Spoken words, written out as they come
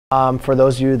for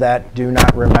those of you that do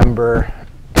not remember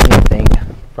anything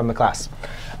from the class.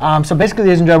 So basically,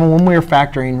 ladies and gentlemen, when we are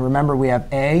factoring, remember we have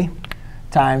a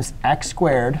times x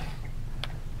squared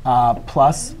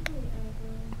plus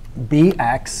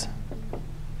bx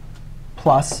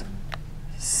plus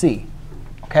c.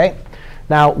 Okay?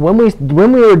 Now, when we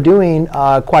were doing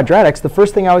quadratics, the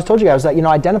first thing I always told you guys was that,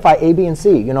 identify a, b, and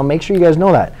c. Make sure you guys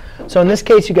know that. So in this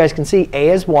case, you guys can see a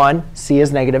is 1, c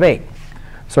is -8.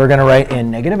 So we're going to write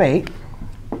in -8.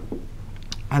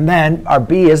 And then our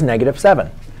b is -7.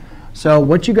 So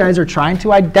what you guys are trying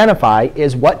to identify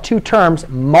is what two terms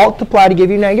multiply to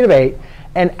give you -8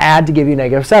 and add to give you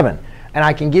 -7. And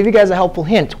I can give you guys a helpful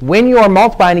hint. When you are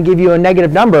multiplying to give you a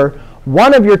negative number,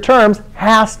 one of your terms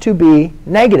has to be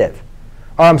negative.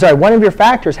 Or I'm sorry, one of your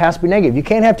factors has to be negative. You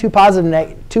can't have two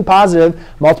positive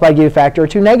multiply to give you a factor or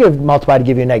two negative multiply to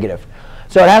give you a negative.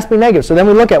 So it has to be negative. So then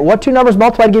we look at what two numbers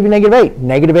multiply to give you -8.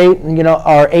 -8,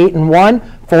 are 8 and 1,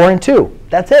 4 and 2.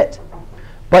 That's it.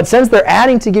 But since they're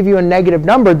adding to give you a negative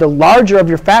number, the larger of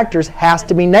your factors has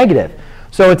to be negative.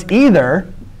 So it's either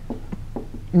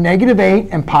 -8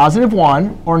 and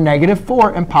 +1 or -4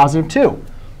 and +2.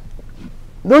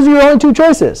 Those are your only two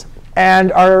choices.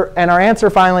 And our answer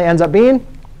finally ends up being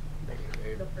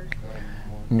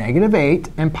 -8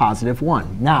 and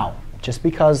 +1. Now, just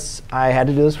because I had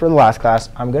to do this for the last class,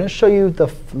 I'm going to show you the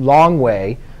long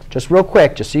way, just real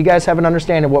quick, just so you guys have an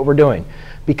understanding of what we're doing.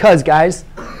 Because, guys,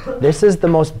 this is the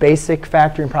most basic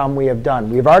factoring problem we have done.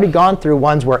 We've already gone through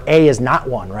ones where a is not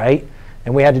 1, right?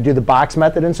 And we had to do the box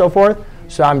method and so forth.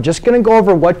 So I'm just going to go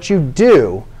over what you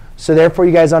do, so therefore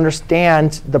you guys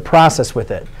understand the process with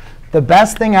it. The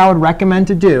best thing I would recommend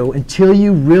to do until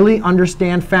you really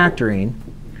understand factoring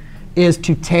is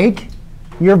to take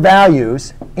your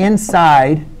values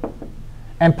inside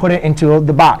and put it into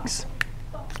the box.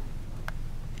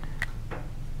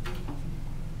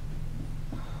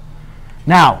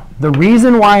 Now, the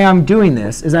reason why I'm doing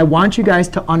this is I want you guys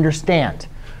to understand.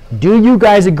 Do you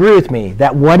guys agree with me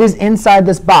that what is inside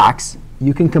this box,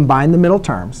 you can combine the middle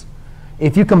terms.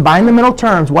 If you combine the middle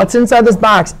terms, what's inside this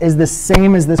box is the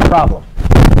same as this problem.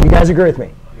 You guys agree with me?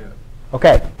 Yeah.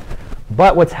 OK.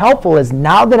 But what's helpful is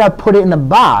now that I've put it in the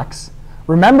box,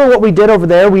 remember what we did over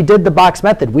there? We did the box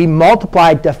method. We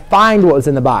multiplied to find what was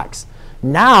in the box.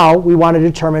 Now we want to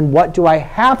determine what do I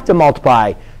have to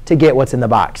multiply to get what's in the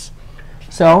box.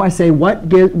 So I say, what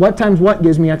times what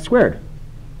gives me x squared?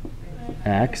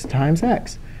 X times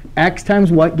x. X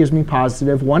times what gives me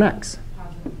 +1x?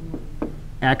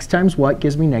 X times what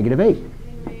gives me -8?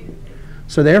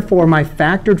 So therefore, my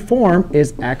factored form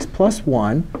is x plus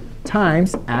 1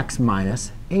 times x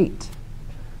minus 8.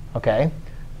 OK?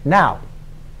 Now,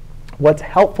 what's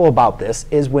helpful about this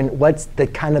is what's the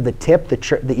kind of the tip,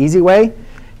 the easy way,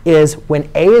 is when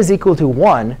a is equal to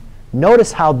 1,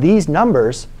 notice how these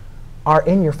numbers are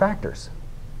in your factors.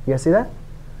 You guys see that?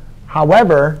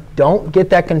 However, don't get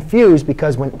that confused,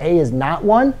 because when a is not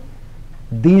 1,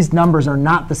 these numbers are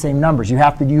not the same numbers. You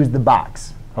have to use the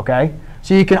box. OK?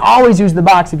 So you can always use the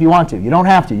box if you want to. You don't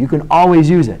have to. You can always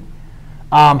use it.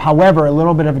 However, a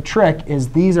little bit of a trick is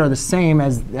these are the same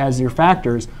as your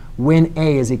factors when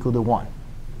a is equal to 1.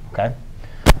 OK?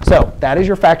 So that is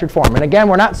your factored form. And again,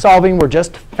 we're not solving. We're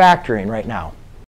just factoring right now.